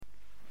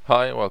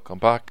Hi, welcome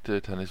back to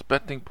the Tennis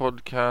Betting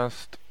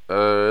Podcast.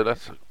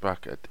 Let's look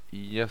back at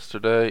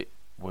yesterday,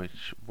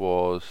 which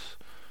was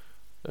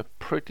a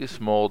pretty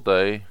small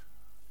day.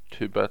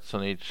 2 bets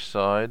on each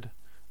side.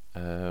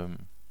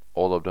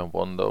 All of them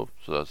won though,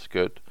 so that's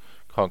good.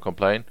 Can't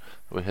complain.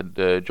 We had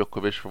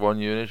Djokovic for 1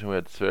 unit, and we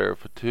had Zverev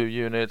for 2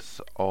 units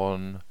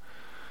on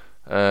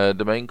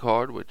the main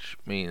card, which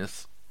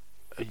means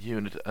a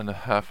unit and a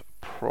half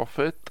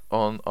profit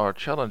on our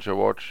Challenger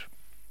watch.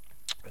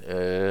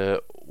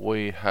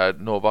 We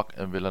had Novak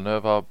and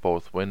Villanova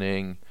both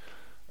winning,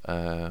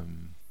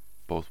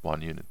 both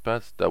 1 unit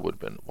bets. That would have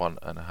been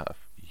 1.5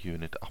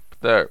 unit up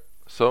there.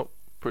 So,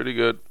 pretty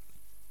good.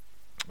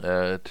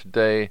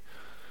 Today,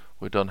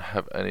 we don't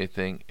have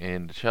anything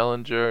in the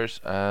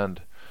Challengers,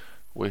 and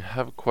we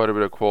have quite a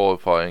bit of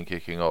qualifying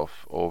kicking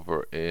off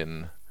over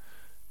in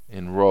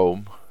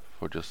Rome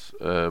for just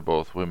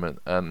both women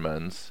and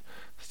men's.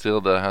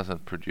 Still, that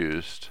hasn't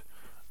produced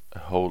a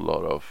whole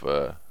lot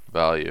of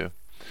value.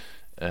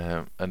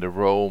 And the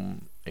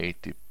Rome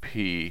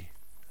ATP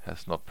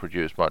has not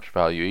produced much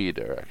value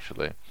either,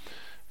 actually.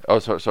 Oh,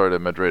 sorry, the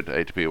Madrid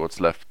ATP, what's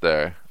left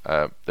there,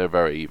 they're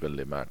very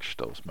evenly matched,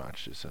 those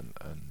matches,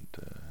 and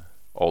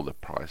all the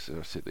prices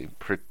are sitting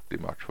pretty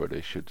much where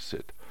they should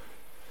sit.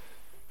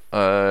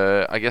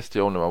 I guess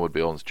the only one would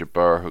be Ons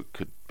Jabeur, who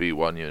could be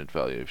 1 unit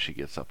value if she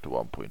gets up to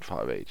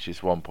 1.58.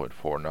 She's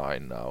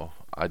 1.49 now.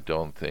 I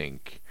don't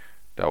think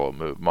that will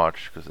move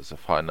much, because it's a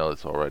final.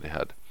 It's already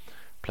had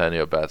plenty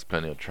of bets,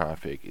 plenty of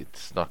traffic.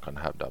 It's not going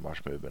to have that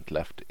much movement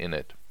left in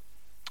it.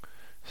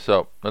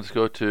 So let's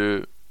go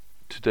to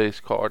today's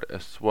card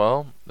as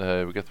well.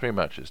 We got 3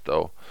 matches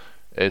though.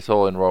 It's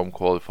all in Rome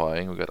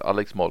qualifying. We got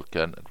Alex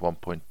Molcan at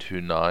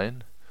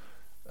 1.29,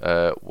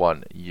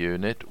 1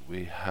 unit.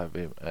 We have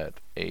him at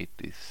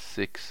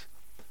 86%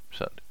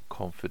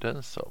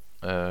 confidence. So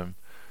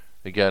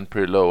again,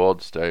 pretty low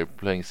odds there.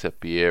 Playing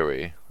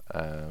Seppieri,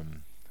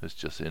 who's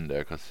just in there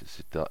because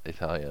he's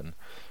Italian,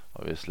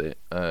 obviously.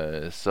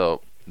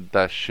 So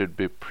that should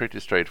be pretty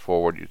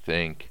straightforward, you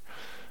think.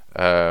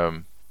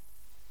 1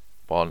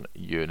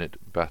 unit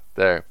bet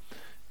there.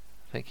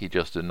 I think he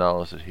just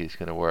announced that he's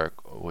going to work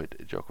with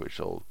Djokovic's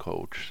old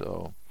coach,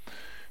 so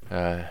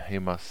he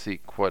must see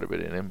quite a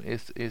bit in him.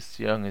 He's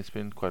young. He's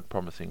been quite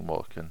promising,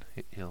 Malkin.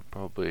 He'll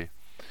probably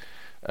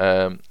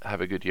have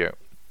a good year.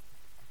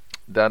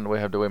 Then we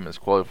have the women's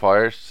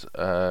qualifiers.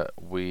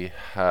 We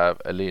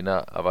have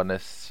Elina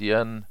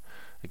Avanesian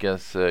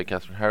against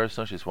Catherine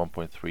Harrison. She's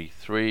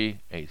 1.33,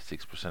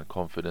 86%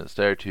 confidence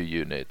there, 2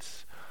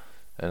 units.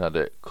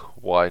 Another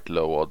quite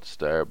low odds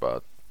there,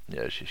 but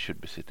yeah, she should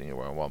be sitting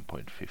around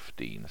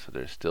 1.15, so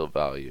there's still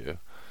value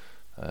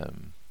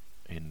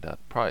in that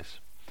price.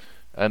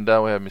 And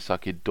then we have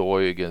Misaki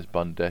Doi against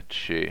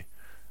Bandecchi,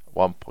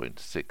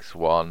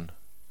 1.61.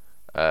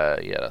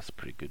 Yeah, that's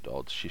pretty good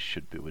odds. She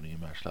should be winning a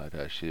match like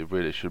that. She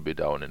really should be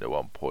down in the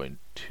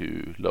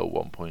 1.2, low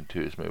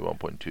 1.2s, maybe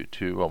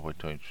 1.22,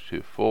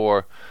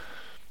 1.224.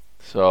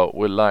 So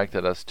we like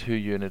that as 2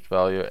 unit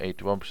value,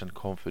 81%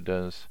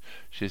 confidence.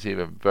 She's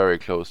even very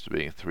close to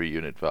being 3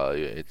 unit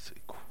value. It's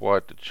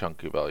quite a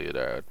chunky value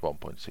there at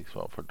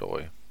 1.61 for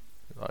Doi.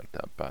 Like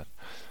that bet.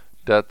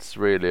 That's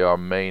really our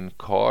main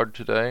card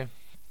today.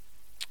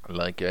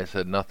 Like I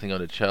said, nothing on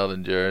the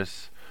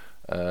challengers.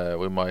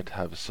 We might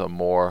have some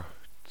more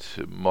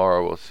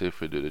tomorrow. We'll see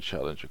if we do the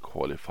challenger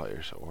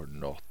qualifiers or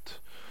not.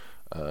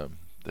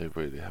 They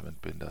really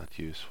haven't been that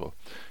useful.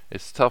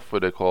 It's tough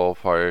with the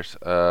qualifiers.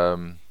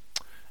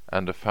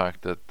 And the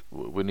fact that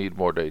we need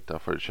more data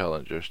for the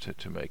challengers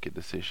to make a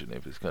decision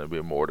if it's going to be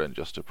more than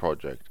just a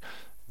project.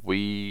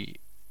 I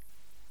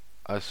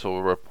saw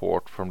a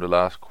report from the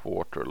last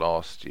quarter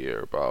last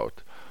year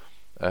about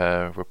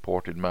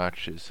reported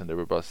matches, and there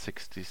were about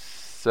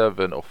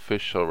 67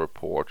 official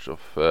reports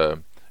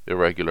of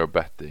irregular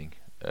betting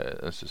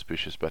and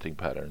suspicious betting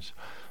patterns,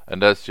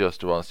 and that's just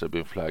the ones that have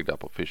been flagged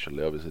up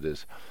officially. Obviously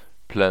there's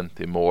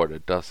plenty more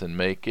that doesn't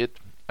make it,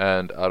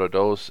 and out of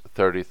those,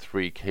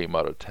 33 came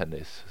out of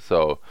tennis.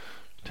 So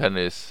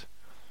tennis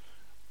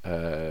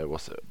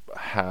was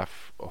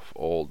half of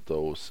all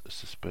those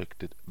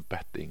suspected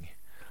betting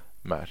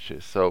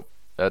matches. So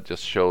that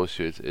just shows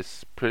you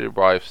it's pretty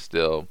rife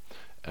still,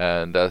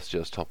 and that's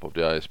just top of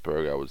the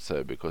iceberg, I would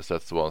say, because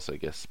that's the ones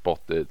that get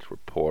spotted,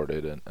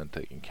 reported, and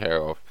taken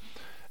care of.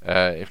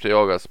 If they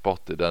all got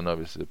spotted, then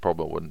obviously the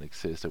problem wouldn't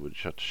exist. They would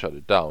shut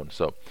it down.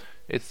 So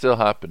it's still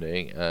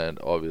happening, and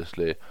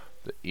obviously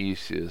the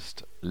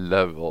easiest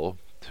level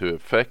to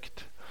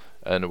affect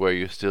and where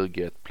you still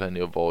get plenty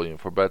of volume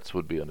for bets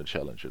would be on the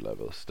challenger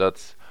levels.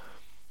 That's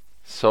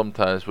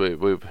sometimes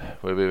we've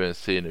even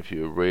seen a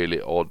few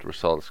really odd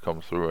results come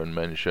through and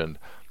mentioned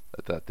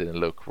that didn't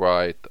look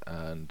right,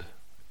 and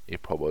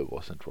it probably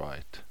wasn't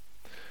right.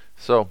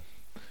 So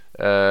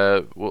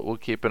we'll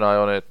keep an eye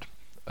on it,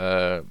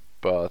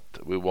 but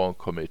we won't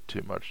commit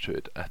too much to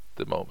it at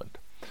the moment.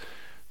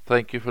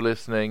 Thank you for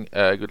listening.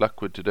 Good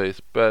luck with today's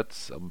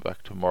bets. I'll be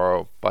back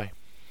tomorrow. Bye.